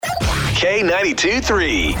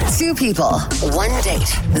K92-3. Two people, one date,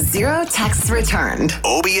 zero texts returned.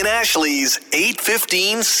 Obie and Ashley's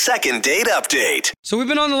 8:15 second date update. So we've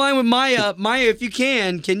been on the line with Maya. Maya, if you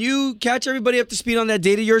can you catch everybody up to speed on that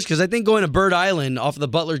date of yours? Because I think going to Bird Island off of the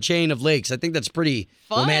Butler chain of lakes, I think that's pretty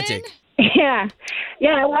romantic. Yeah,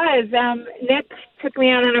 it was. Nick took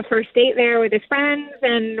me out on a first date there with his friends,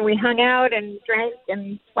 and we hung out and drank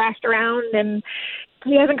and splashed around, and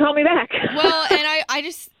he hasn't called me back. Well, and I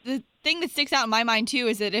just, the thing that sticks out in my mind, too,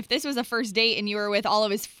 is that if this was a first date and you were with all of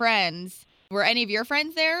his friends, were any of your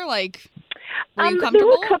friends there? Like, were you comfortable?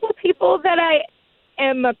 There were a couple people that I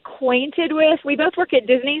am acquainted with. We both work at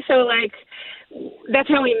Disney, so, like, that's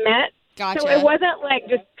how we met. Gotcha. So it wasn't, like,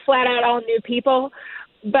 just flat out all new people,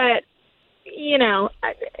 but...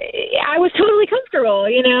 I was totally comfortable,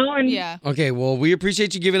 and yeah. Okay, well, we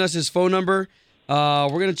appreciate you giving us his phone number. We're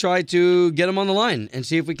going to try to get him on the line and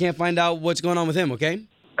see if we can't find out what's going on with him, okay?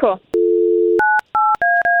 Cool.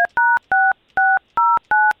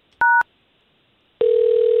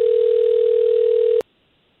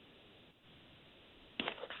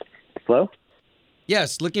 Hello?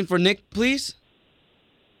 Yes, looking for Nick, please?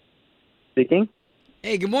 Speaking?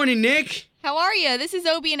 Hey, good morning, Nick. How are you? This is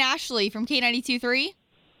Obie and Ashley from K92.3.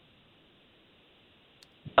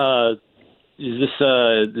 Is this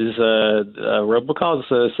a robocall? Is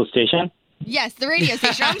this a station? Yes, the radio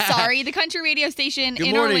station. I'm sorry. The country radio station Good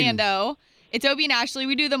in morning. Orlando. It's Obie and Ashley.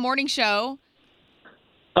 We do the morning show.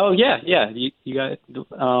 Oh, yeah. You got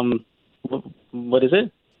what is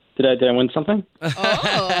it? Did I win something?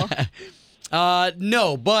 Oh.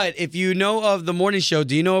 No, but if you know of the morning show,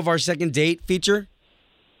 do you know of our second date feature?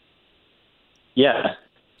 Yeah.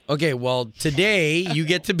 Okay, well, today you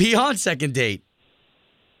get to be on second date.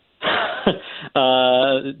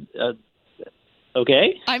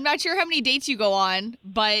 Okay. I'm not sure how many dates you go on,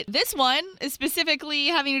 but this one is specifically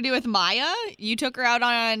having to do with Maya. You took her out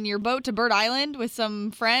on your boat to Bird Island with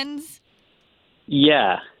some friends.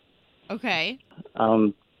 Yeah. Okay.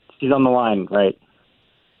 She's on the line, right?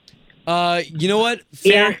 You know what?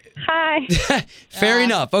 Fair, Hi. Fair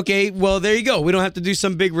enough. Okay, well, there you go. We don't have to do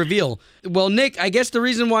some big reveal. Well, Nick, I guess the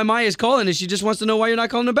reason why Maya's calling is she just wants to know why you're not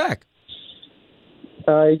calling her back.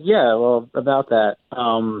 Yeah, well, about that.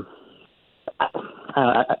 I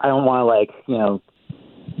don't want to,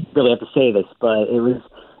 really have to say this, but it was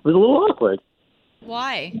a little awkward.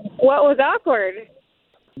 Why? What was awkward?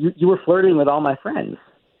 You were flirting with all my friends.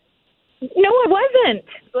 No, it wasn't.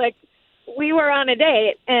 Like, we were on a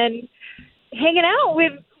date and hanging out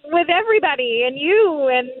with everybody and you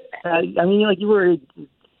and... you were,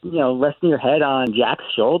 resting your head on Jack's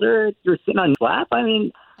shoulder. You were sitting on his lap.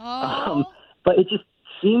 But it just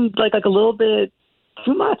seemed like a little bit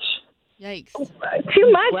too much. Yikes.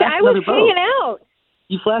 Too much? I was hanging out.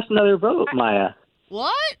 You flashed another boat, Maya.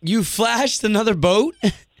 What? You flashed another boat?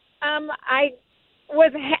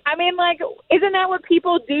 Isn't that what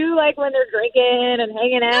people do, when they're drinking and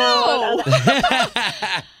hanging out? No.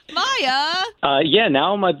 Maya. Yeah,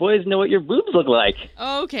 now my boys know what your boobs look like.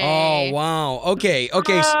 Okay. Oh, wow. Okay.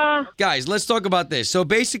 Guys, let's talk about this. So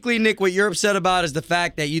basically, Nick, what you're upset about is the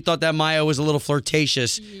fact that you thought that Maya was a little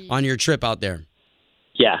flirtatious on your trip out there.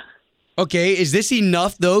 Yeah. Okay, is this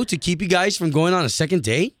enough, though, to keep you guys from going on a second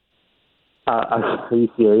date? Are you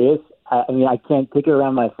serious? I can't take her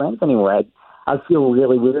around my friends anymore. I feel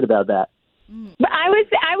really weird about that. But I was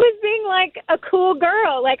being a cool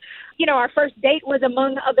girl. Our first date was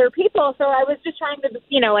among other people, so I was just trying to,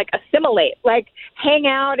 assimilate, hang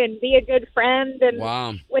out and be a good friend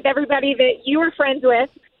and with everybody that you were friends with.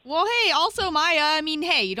 Well, hey, also, Maya,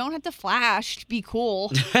 you don't have to flash. Be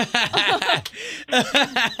cool.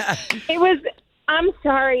 I'm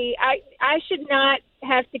sorry. I should not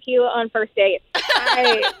have tequila on first date.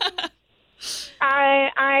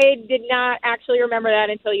 I did not actually remember that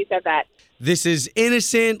until you said that. This is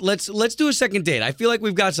innocent. Let's do a second date. I feel like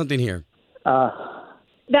we've got something here.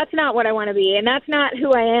 That's not what I want to be, and that's not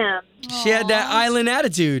who I am. She had that island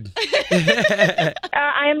attitude. I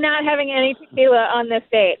am not having any tequila on this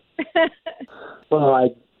date. Well,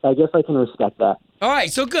 I guess I can respect that. All right,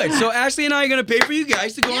 so good. So Ashley and I are going to pay for you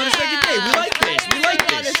guys to go on a second date. We like this. We like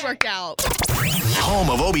Glad this. this worked out. Home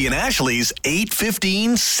of Obie and Ashley's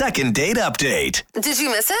 8:15 second date update. Did you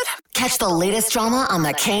miss it? Catch the latest drama on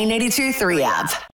the K82 3 app.